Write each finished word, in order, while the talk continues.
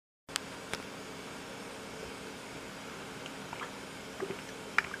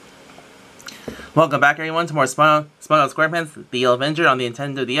Welcome back everyone to more SpongeBob Squarepants, the Yellow Avenger on the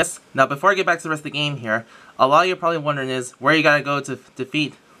Nintendo DS. Now before I get back to the rest of the game here, a lot of you are probably wondering is where you gotta go to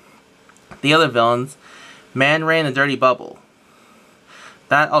defeat the other villains, Man Ray and the Dirty Bubble.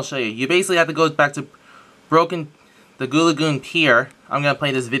 That I'll show you. You basically have to go back to the Goo Lagoon Pier. I'm gonna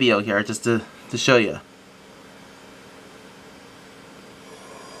play this video here just to show you.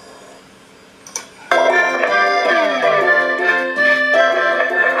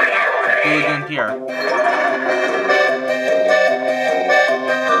 Goo Lagoon Pier.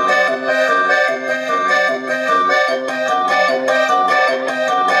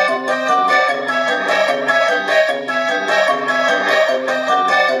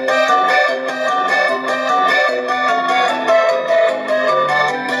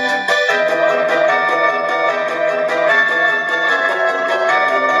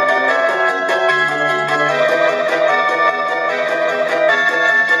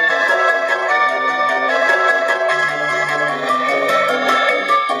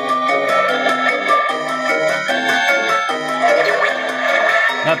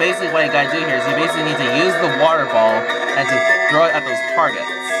 Now basically what you gotta do here is you basically need to use the water ball and to throw it at those targets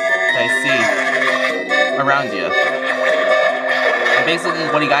that you see around you. And basically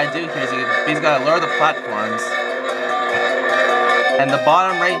what you gotta do here is you basically gotta lower the platforms. And the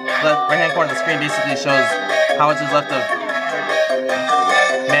bottom right hand corner of the screen basically shows how much is left of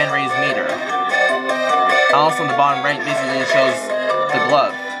Man Ray's meter. Also in the bottom right basically shows the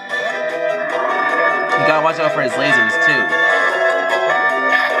glove. You gotta watch out for his lasers too.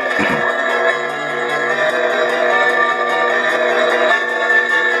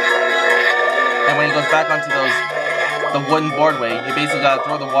 And when he goes back onto the wooden boardway, you basically gotta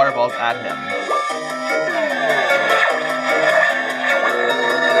throw the water balls at him.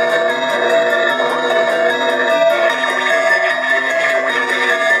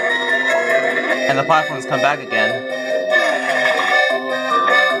 And the platforms come back again.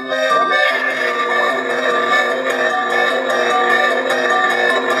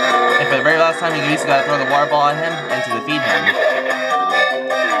 And for the very last time, you basically gotta throw the water ball at him and to defeat him.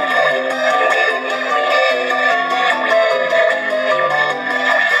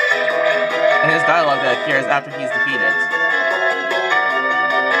 And his dialogue that appears after he's defeated.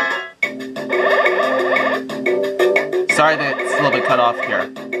 Sorry that it's a little bit cut off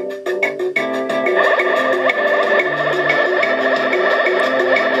here.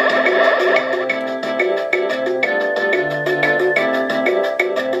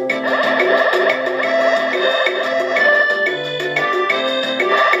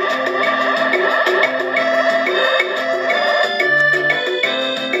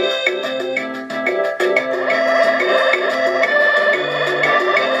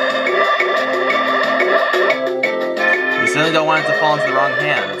 You certainly don't want it to fall into the wrong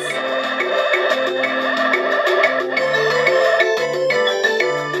hands.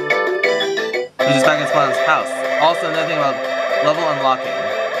 He's just back in SpongeBob's house. Also, another thing about level unlocking.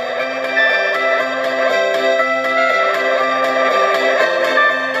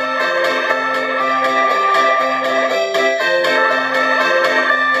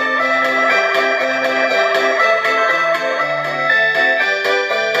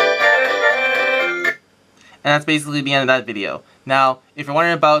 And that's basically the end of that video. Now, if you're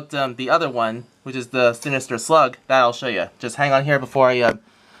wondering about the other one, which is the Sinister Slug, that I'll show you. Just hang on here before I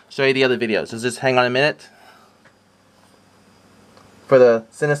show you the other videos. So just hang on a minute. For the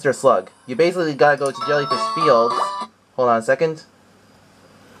Sinister Slug, you basically gotta go to Jellyfish Fields. Hold on a second.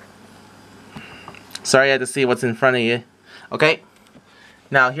 Sorry, I had to see what's in front of you. Okay.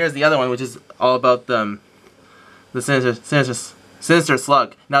 Now, here's the other one, which is all about the Sinister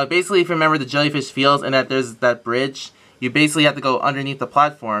Slug. Now, basically, if you remember the Jellyfish Fields and that there's that bridge, you basically have to go underneath the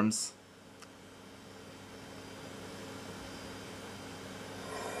platforms.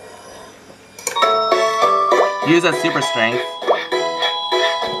 Use that super strength.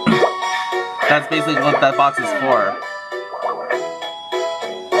 That's basically what that box is for.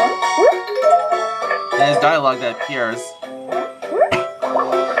 And his dialogue that appears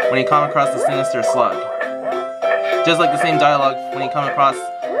when you come across the Sinister Slug. Just like the same dialogue when you come across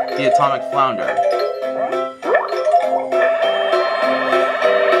the Atomic Flounder.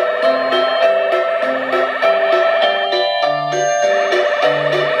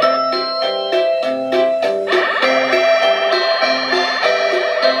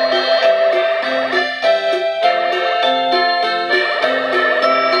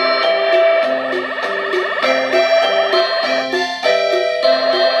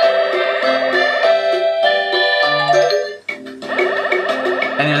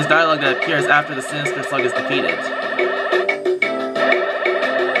 And there's dialogue that appears after the Sinister Slug is defeated.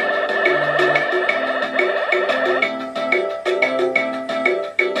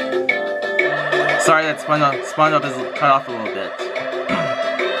 that SpongeBob is cut off a little bit.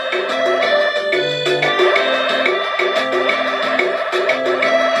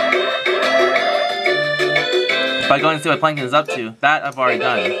 By going to see what Plankton is up to, that I've already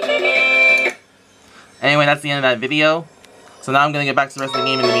done. Anyway, that's the end of that video. So now I'm going to get back to the rest of the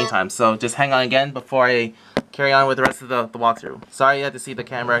game in the meantime. So just hang on again before I carry on with the rest of the walkthrough. Sorry you had to see the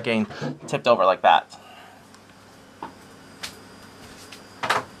camera getting tipped over like that.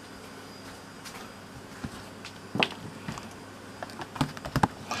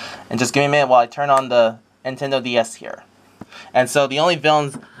 And just give me a minute while I turn on the Nintendo DS here. And so the only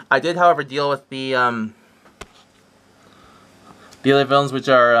villains I did, however, deal with the other villains, which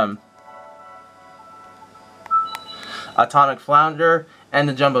are Atomic Flounder and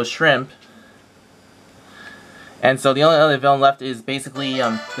the Jumbo Shrimp. And so the only other villain left is basically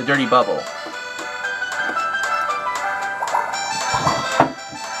the Dirty Bubble.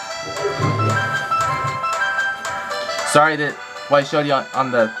 Sorry that what I showed you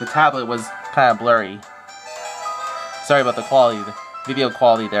on the tablet was kind of blurry. Sorry about the quality, the video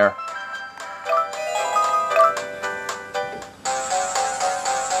quality there.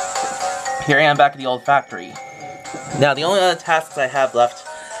 Here I am back at the old factory. Now the only other tasks I have left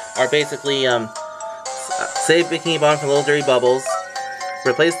are basically save Bikini Bottom from Little Dirty Bubbles,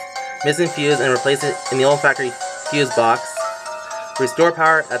 replace missing fuse and replace it in the old factory fuse box, restore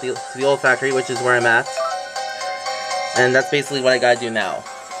power at to the old factory, which is where I'm at, and that's basically what I gotta do now.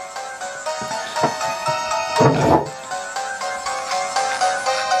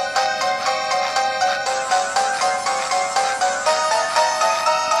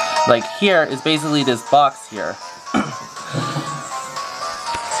 Like here is basically this box here,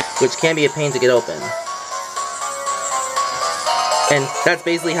 which can be a pain to get open. And that's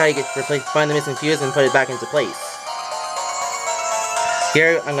basically how you find the missing fuse and put it back into place.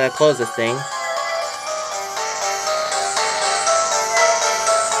 Here, I'm going to close this thing.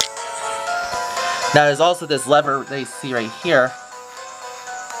 Now there's also this lever that you see right here.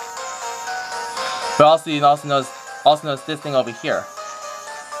 But also you can also notice this thing over here.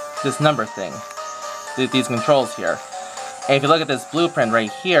 This number thing. These controls here. And if you look at this blueprint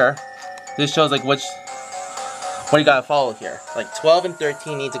right here, this shows like what you gotta follow here. Like 12 and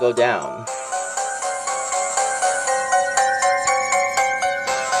 13 need to go down.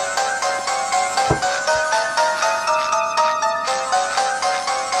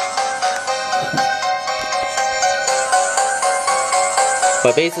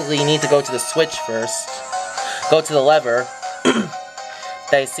 But basically you need to go to the switch first. Go to the lever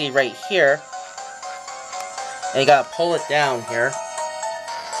that you see right here. And you gotta pull it down here.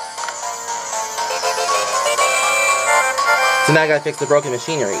 So now I gotta fix the broken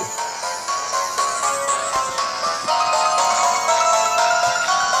machinery.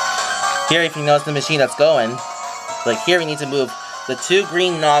 Here, if you notice the machine that's going, like here we need to move the two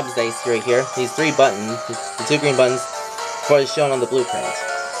green knobs that you see right here, these three buttons, the two green buttons, what is shown on the blueprint.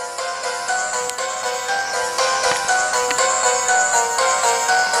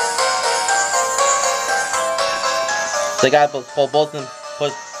 So I gotta pull both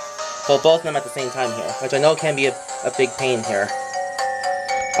of them at the same time here, which I know can be a big pain here.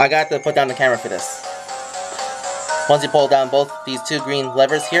 I got to put down the camera for this. Once you pull down both these two green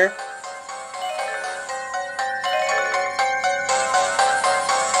levers here,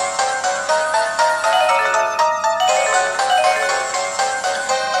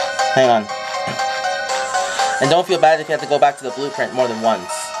 hang on. And don't feel bad if you have to go back to the blueprint more than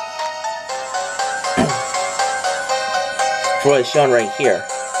once. For what is shown right here.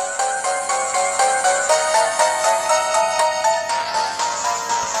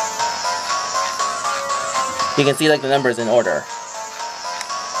 You can see like the numbers in order.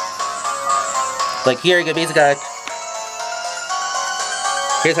 Like here you basically gotta,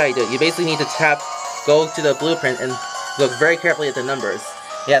 here's how you do it. You basically need to go to the blueprint and look very carefully at the numbers.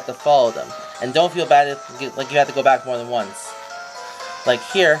 You have to follow them. And don't feel bad if you have to go back more than once. Like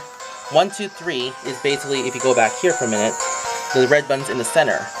here, 1, 2, 3 is basically, if you go back here for a minute, the red button's in the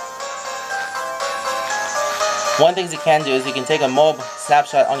center. One thing you can do is you can take a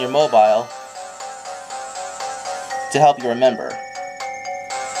snapshot on your mobile to help you remember.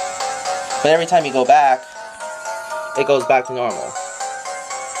 But every time you go back, it goes back to normal.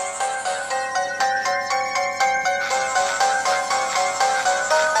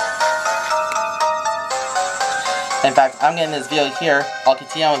 In fact, I'm getting this video here. I'll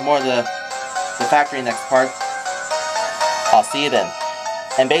continue on with more of the factory next part. I'll see you then.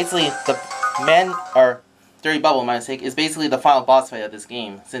 And basically, the Dirty Bubble, my mistake, is basically the final boss fight of this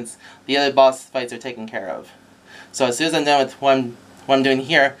game, since the other boss fights are taken care of. So as soon as I'm done with what I'm doing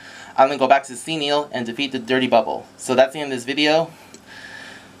here, I'm going to go back to Sea Neil and defeat the Dirty Bubble. So that's the end of this video.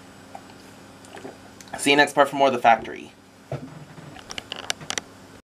 See you next part for more of the factory.